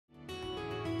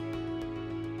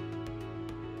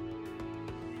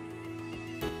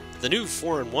The new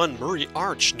 4-in-1 Murray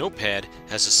Arch Notepad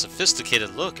has a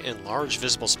sophisticated look and large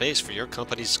visible space for your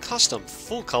company's custom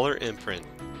full-color imprint.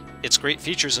 Its great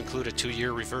features include a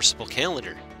 2-year reversible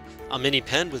calendar, a mini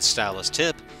pen with stylus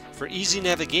tip for easy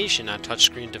navigation on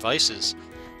touchscreen devices,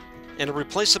 and a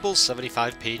replaceable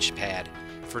 75-page pad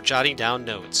for jotting down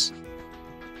notes.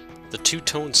 The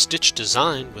two-tone stitch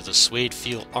design with a suede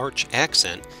feel arch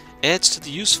accent adds to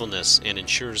the usefulness and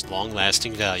ensures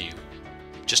long-lasting value.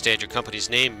 Just add your company's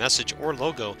name, message, or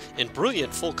logo in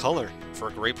brilliant full color for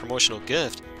a great promotional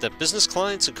gift that business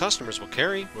clients and customers will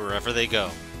carry wherever they go.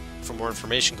 For more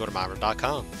information, go to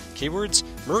Myron.com. Keywords: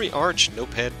 Murray Arch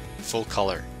Notepad Full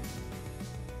Color.